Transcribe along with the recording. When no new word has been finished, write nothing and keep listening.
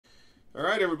All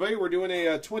right, everybody, we're doing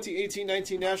a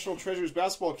 2018-19 National Treasures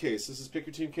basketball case. This is Pick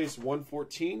Your Team case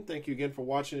 114. Thank you again for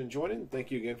watching and joining.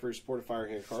 Thank you again for your support of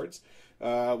Firehand Cards.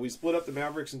 We split up the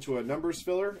Mavericks into a numbers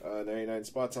filler, 99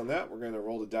 spots on that. We're going to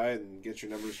roll the die and get your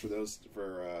numbers for those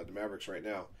for the Mavericks right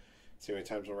now. See how many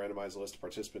times we'll randomize the list of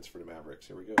participants for the Mavericks.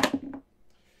 Here we go.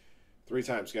 3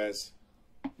 times, guys.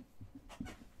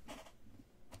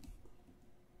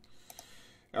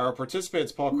 Our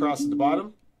participants, Paul Cross at the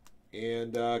bottom.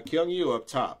 And Kyung Yu up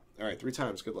top. All right, 3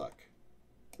 times. Good luck.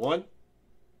 1,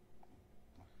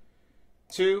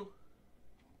 2,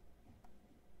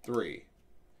 3.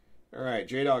 All right,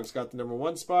 J-Dog's got the number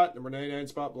 1 spot. Number 99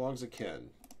 spot belongs to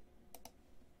Ken.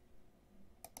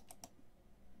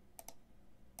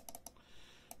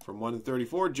 From 1 to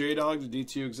 34, J-Dog to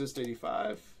D2 Exist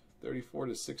 85. 34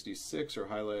 to 66 are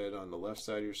highlighted on the left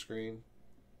side of your screen.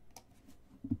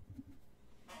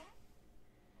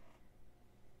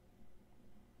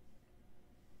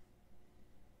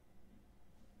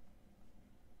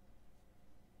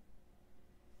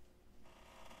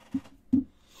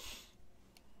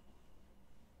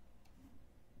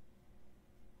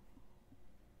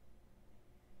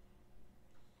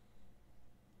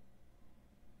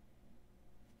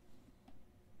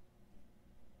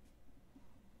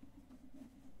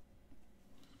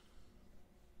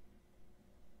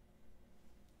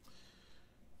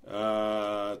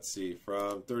 Let's see,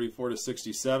 from 34 to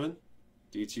 67,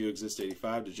 D2 Exist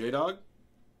 85 to J-Dog.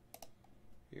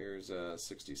 Here's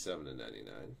 67 to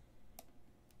 99.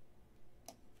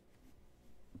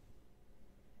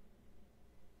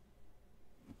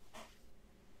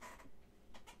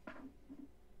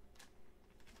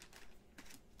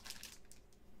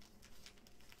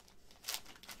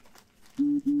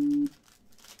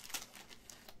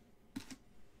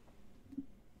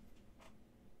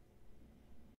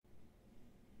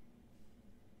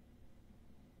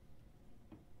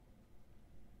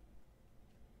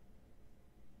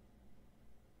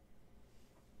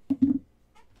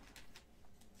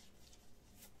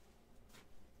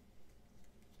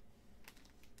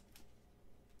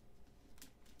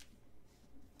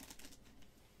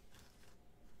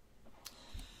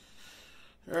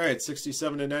 All right,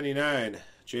 67 to 99,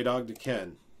 J-Dog to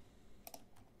Ken.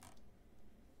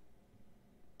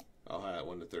 I'll highlight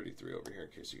 1 to 33 over here in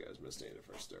case you guys missed any of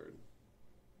the first third.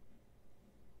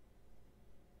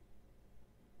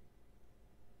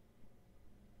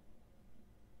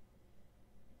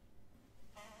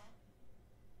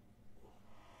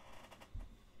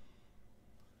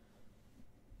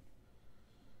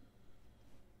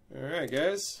 All right,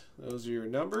 guys, those are your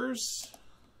numbers.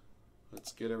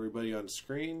 Let's get everybody on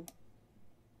screen.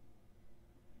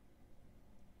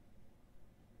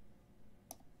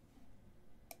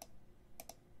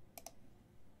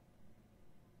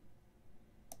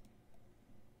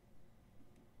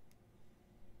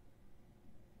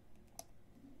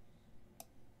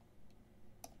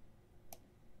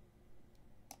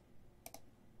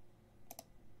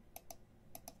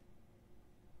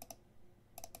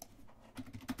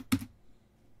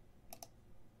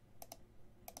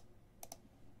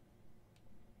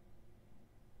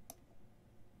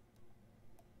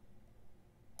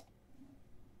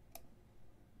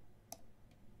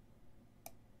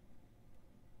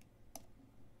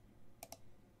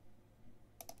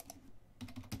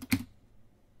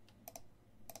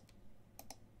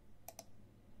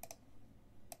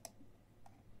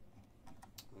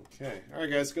 Okay, all right,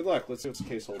 guys, good luck. Let's see what the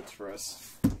case holds for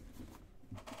us.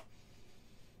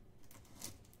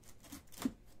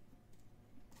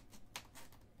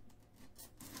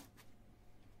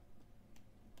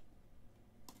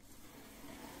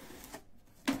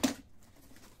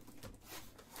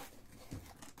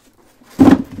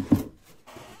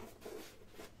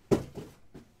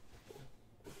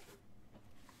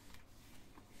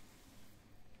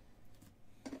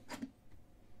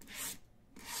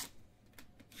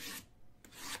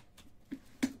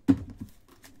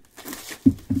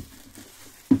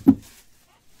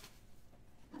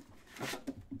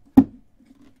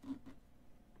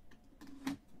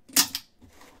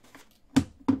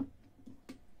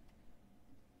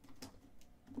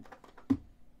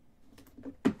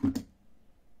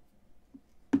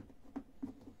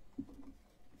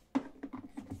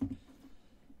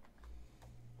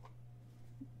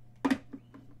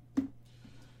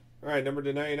 All right, number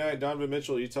to 99, Donovan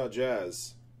Mitchell, Utah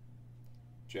Jazz.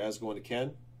 Jazz going to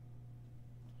Ken.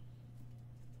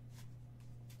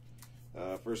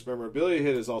 First memorabilia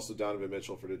hit is also Donovan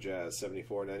Mitchell for the Jazz,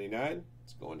 74.99.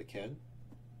 It's going to Ken.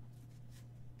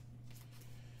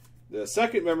 The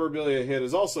second memorabilia hit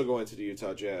is also going to the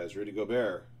Utah Jazz, Rudy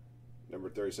Gobert, number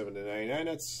 37 to 99.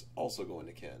 That's also going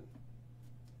to Ken.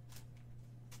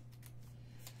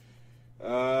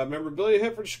 Memorabilia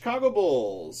hit for the Chicago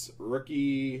Bulls.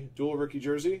 Dual rookie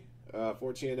jersey.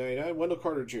 14.99. Wendell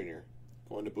Carter Jr.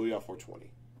 Going to Booyah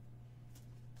 420.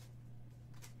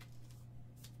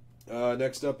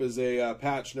 Next up is a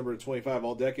patch number 25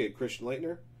 all decade. Christian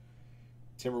Laettner.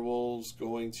 Timberwolves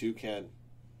going to Ken.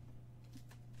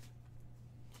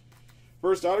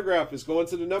 First autograph is going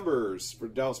to the numbers for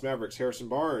Dallas Mavericks. Harrison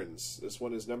Barnes. This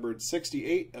one is numbered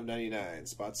 68 of 99.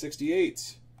 Spot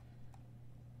 68.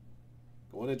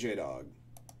 Going to J-Dog.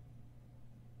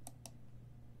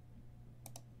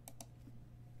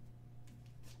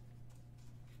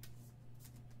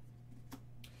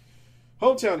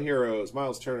 Hometown Heroes,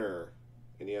 Miles Turner,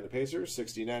 Indiana Pacers,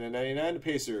 69 of 99. The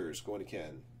Pacers going to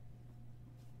Ken.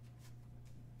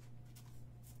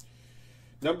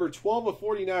 Number 12 of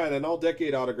 49, an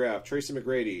all-decade autograph, Tracy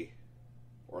McGrady,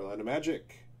 Orlando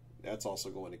Magic. That's also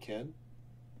going to Ken.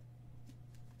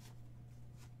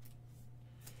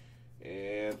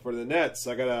 And for the Nets,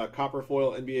 I got a copper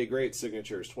foil NBA Great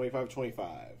signatures,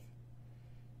 25-25.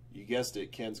 You guessed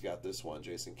it, Ken's got this one,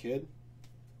 Jason Kidd.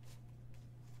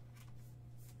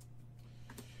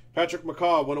 Patrick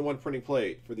McCaw, 101 printing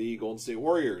plate for the Golden State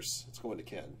Warriors. It's going to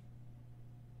Ken.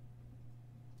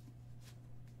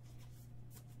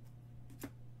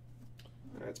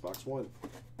 All right, it's box 1.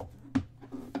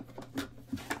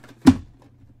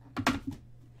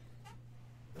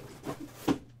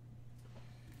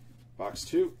 Box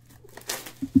 2.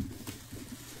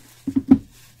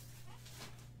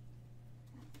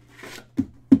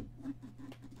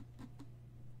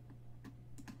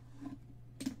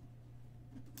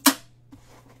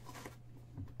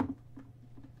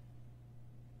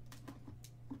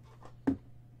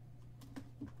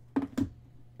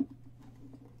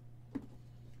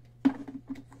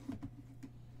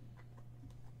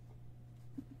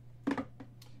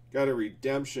 Got a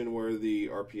redemption where the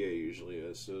RPA usually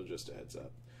is, so just a heads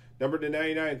up. Number to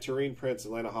 99, Taurean Prince,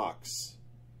 Atlanta Hawks.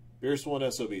 Beerus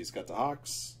 1 SOBs, got the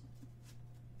Hawks.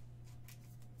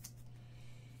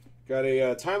 Got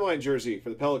a timeline jersey for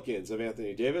the Pelicans of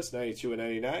Anthony Davis, 92 and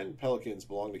 99. Pelicans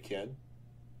belong to Ken.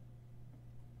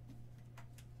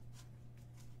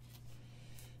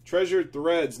 Treasured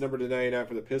Threads, number to 99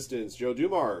 for the Pistons, Joe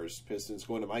Dumars. Pistons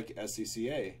going to Mike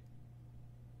SCCA.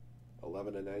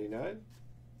 11 and 99.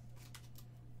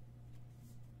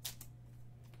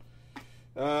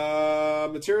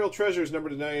 Material Treasures, number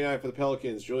to 99 for the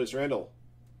Pelicans, Julius Randle.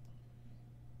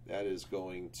 That is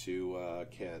going to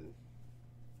Ken.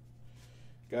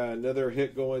 Got another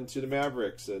hit going to the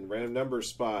Mavericks and random number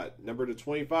spot. Number to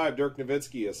 25, Dirk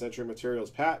Nowitzki, a Century Materials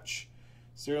patch.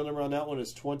 Serial number on that one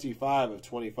is 25 of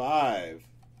 25.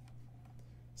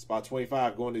 Spot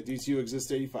 25 going to DTU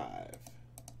Exist 85.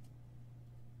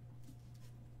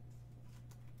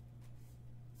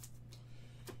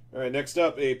 All right, next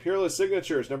up, a Peerless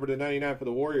Signatures, number to 99 for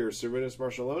the Warriors, Sarunas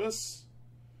Marciulionis.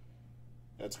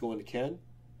 That's going to Ken.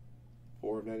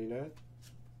 4 of 99.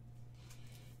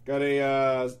 Got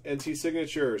a NT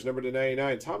Signatures, number to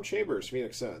 99, Tom Chambers,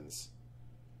 Phoenix Suns.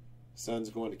 Suns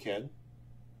going to Ken.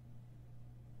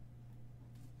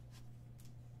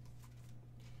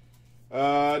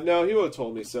 No, he would have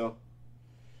told me so.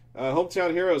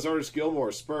 Hometown Heroes, Artist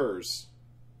Gilmore, Spurs.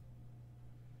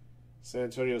 San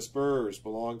Antonio Spurs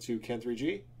belong to Ken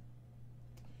 3G.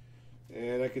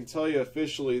 And I can tell you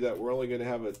officially that we're only going to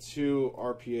have a 2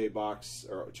 RPA box,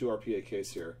 or 2 RPA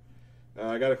case here.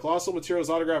 I got a Colossal Materials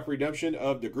autograph redemption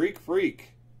of the Greek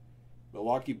Freak.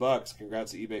 Milwaukee Bucks.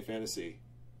 Congrats to eBay Fantasy.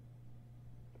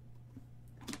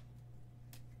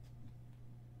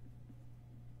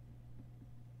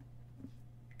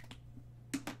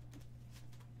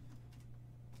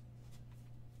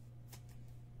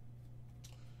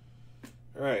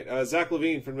 All right, Zach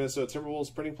Levine from Minnesota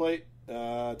Timberwolves printing plate.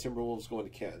 Timberwolves going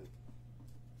to Ken.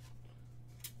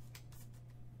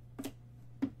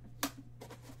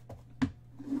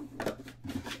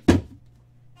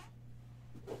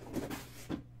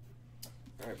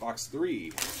 All right, box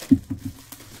 3.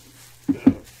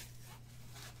 Yeah,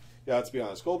 let's be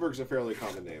honest. Goldberg's a fairly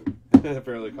common name, a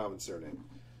fairly common surname.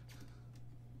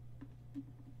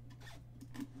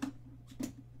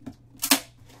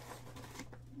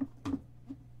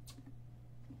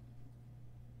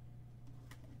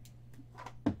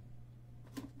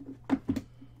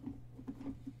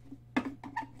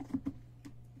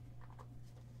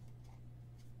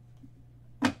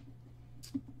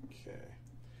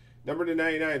 Number to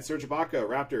 99, Serge Ibaka,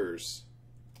 Raptors.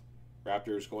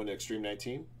 Raptors going to Extreme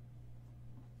 19.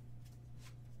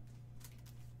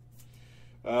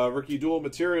 Rookie Dual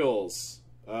Materials,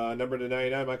 number to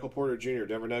 99, Michael Porter Jr.,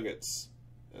 Denver Nuggets.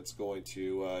 That's going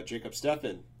to Jacob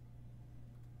Steffen.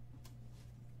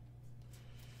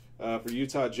 For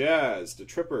Utah Jazz, the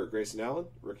Tripper, Grayson Allen,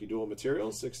 rookie dual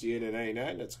material,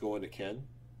 68/99. That's going to Ken.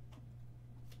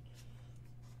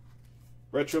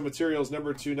 Retro materials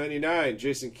number 299,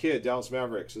 Jason Kidd, Dallas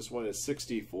Mavericks. This one is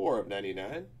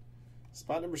 64/99.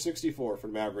 Spot number 64 for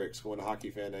the Mavericks, going to Hockey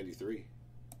Fan 93.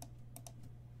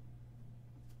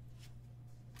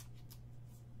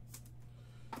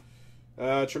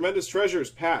 Tremendous Treasures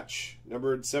patch,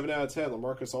 numbered 7/10,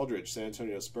 LaMarcus Aldridge, San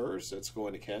Antonio Spurs. That's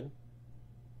going to Ken.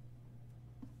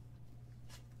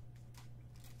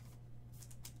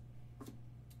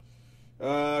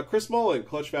 Chris Mullin,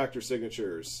 Clutch Factor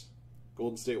signatures,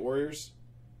 Golden State Warriors,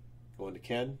 going to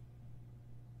Ken.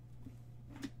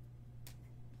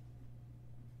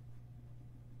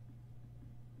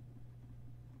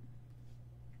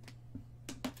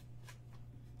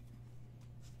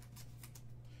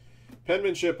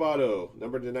 Penmanship auto,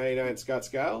 numbered to 99, Scott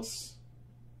Skiles.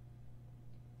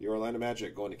 The Orlando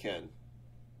Magic, going to Ken.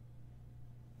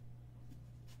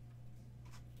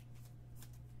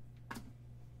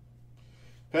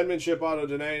 Penmanship auto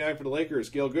to 99 for the Lakers,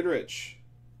 Gail Goodrich.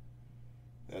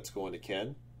 That's going to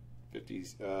Ken.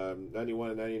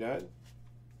 91/99.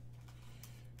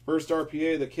 First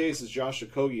RPA of the case is Josh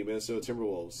Okogie, Minnesota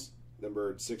Timberwolves,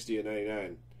 numbered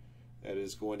 60/99. That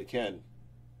is going to Ken.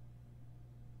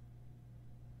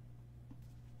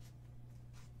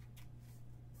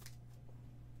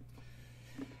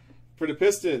 For the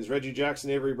Pistons, Reggie Jackson,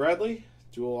 Avery Bradley,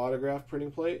 dual autograph printing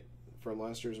plate from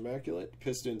last year's Immaculate.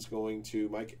 Pistons going to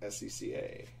Mike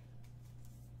SCCA.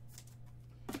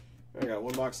 I got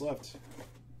one box left.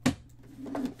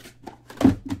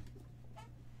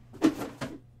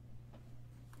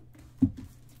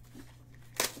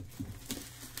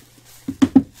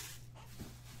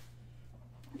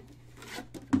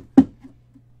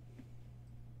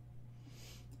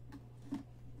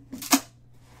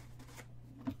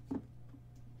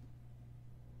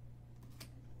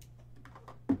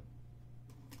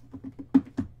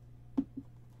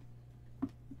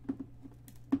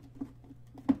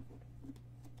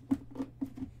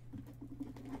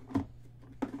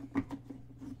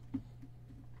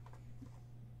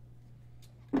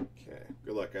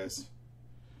 Good luck, guys.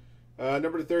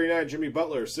 Number to 39, Jimmy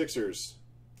Butler, Sixers.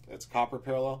 That's copper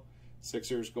parallel.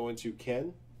 Sixers going to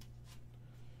Ken.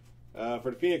 For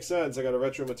the Phoenix Suns, I got a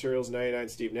retro materials 99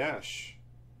 Steve Nash.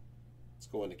 It's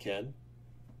going to Ken.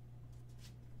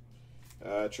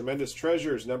 Tremendous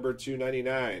Treasures, number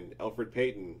 299, Elfrid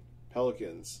Payton,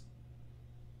 Pelicans.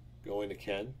 Going to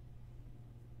Ken.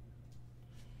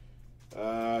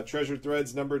 Treasure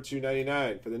Threads, number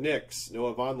 299 for the Knicks,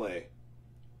 Noah Vonleh.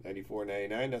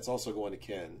 94/99. That's also going to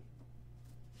Ken.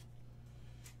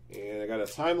 And I got a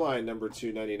timeline number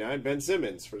 299. Ben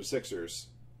Simmons for the Sixers.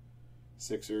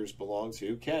 Sixers belong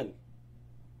to Ken.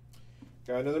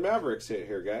 Got another Mavericks hit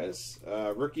here, guys.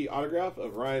 Rookie autograph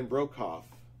of Ryan Broekhoff.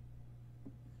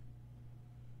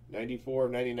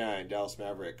 94/99. Dallas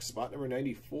Mavericks. Spot number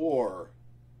 94.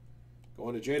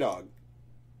 Going to J-Dog.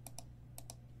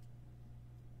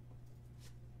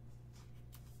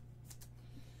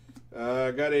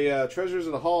 Got a Treasures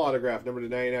of the Hall autograph, number to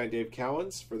 99, Dave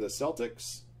Cowens for the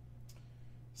Celtics.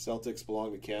 Celtics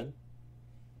belong to Ken.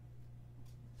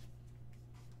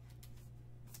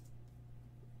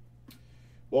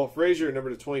 Walt Frazier, number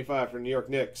to 25 for New York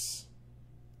Knicks.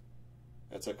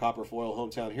 That's a copper foil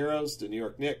Hometown Heroes to New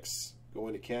York Knicks,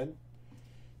 going to Ken.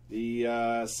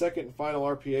 The second and final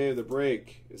RPA of the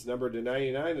break is numbered to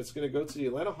 99. It's going to go to the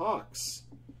Atlanta Hawks.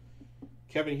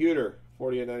 Kevin Huter,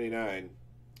 40/99.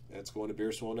 That's going to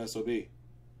Beer Swollen SOB.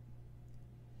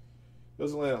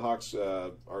 Those Atlanta Hawks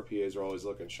RPAs are always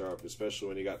looking sharp, especially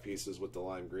when you got pieces with the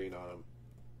lime green on them.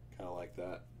 Kind of like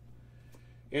that.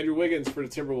 Andrew Wiggins for the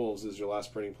Timberwolves is your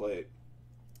last printing plate.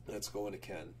 That's going to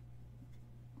Ken.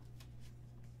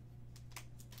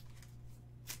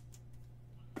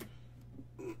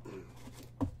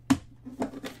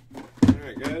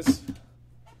 Alright, guys.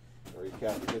 I'll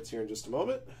recap the hits here in just a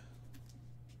moment.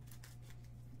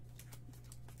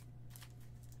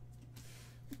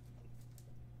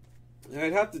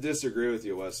 I'd have to disagree with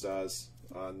you, West Oz,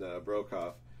 on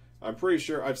Broekhoff. I'm pretty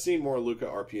sure I've seen more Luka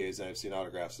RPAs than I've seen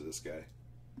autographs of this guy,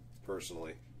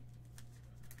 personally.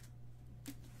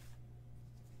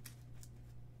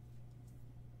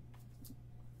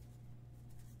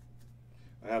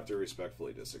 I have to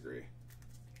respectfully disagree.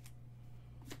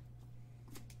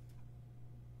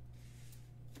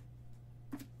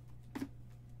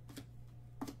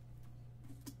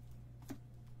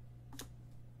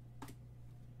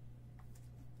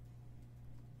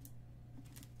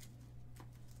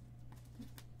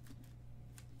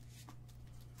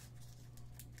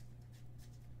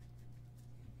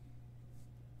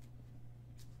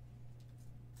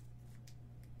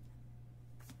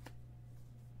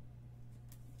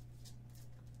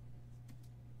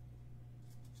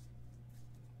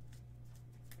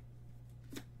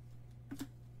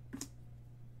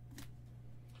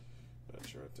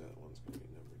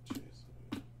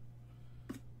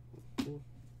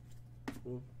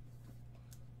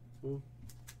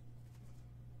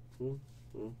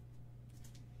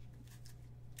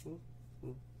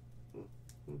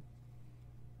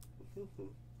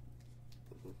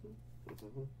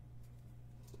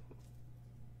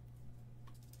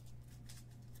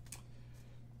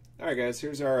 All right, guys,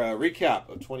 here's our recap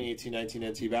of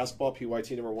 2018-19 NT basketball,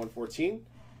 PYT number 114.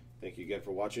 Thank you again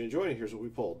for watching and joining. Here's what we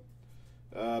pulled.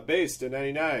 Base to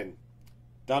 99,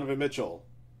 Donovan Mitchell.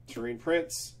 Terene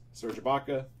Prince, Serge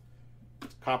Ibaka.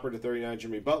 Copper to 39,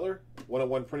 Jimmy Butler.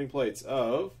 101 printing plates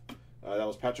of, that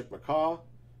was Patrick McCaw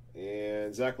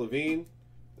and Zach LaVine.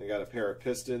 They got a pair of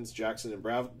Pistons, Jackson and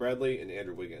Bradley, and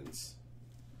Andrew Wiggins.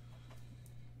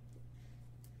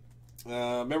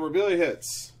 Memorabilia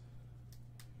hits.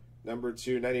 Number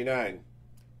 299,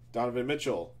 Donovan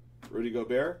Mitchell, Rudy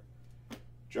Gobert,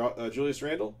 Julius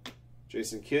Randle,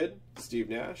 Jason Kidd, Steve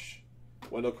Nash,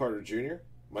 Wendell Carter Jr.,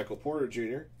 Michael Porter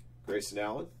Jr., Grayson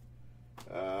Allen,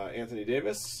 Anthony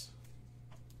Davis,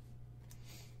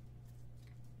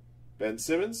 Ben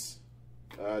Simmons,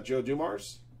 Joe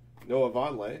Dumars, Noah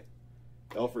Vonleh,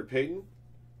 Elfrid Payton,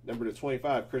 number to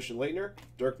 25, Christian Laettner,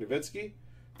 Dirk Nowitzki,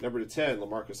 number to 10,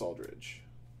 LaMarcus Aldridge.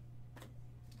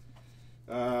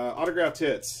 Autographed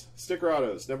hits, sticker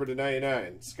autos, number to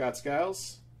 99, Scott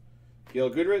Skiles, Gail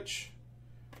Goodrich,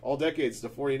 all decades to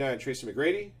 49, Tracy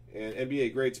McGrady, and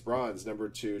NBA Greats bronze, number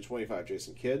to 25,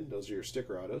 Jason Kidd. Those are your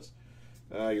sticker autos.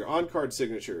 Your on-card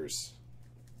signatures,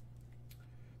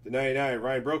 the 99,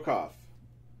 Ryan Brokoff,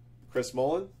 Chris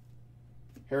Mullin,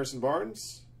 Harrison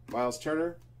Barnes, Miles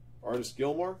Turner, Artis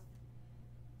Gilmore,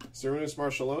 Sarunas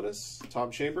Marciulionis,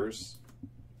 Tom Chambers,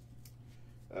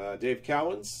 Dave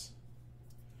Cowens,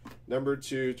 number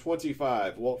to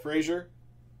 25, Walt Frazier.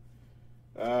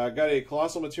 Got a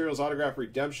Colossal Materials autograph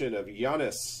redemption of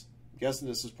Giannis. I'm guessing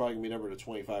this is probably going to be number to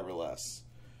 25 or less.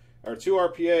 Our 2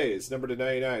 RPAs, number to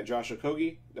 99, Josh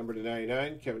Okogie, number to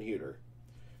 99, Kevin Huter.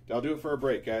 That'll do it for a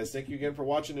break, guys. Thank you again for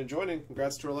watching and joining.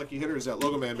 Congrats to our lucky hitters. That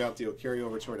Logo Man bounty will carry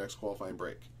over to our next qualifying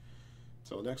break.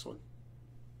 Until the next one.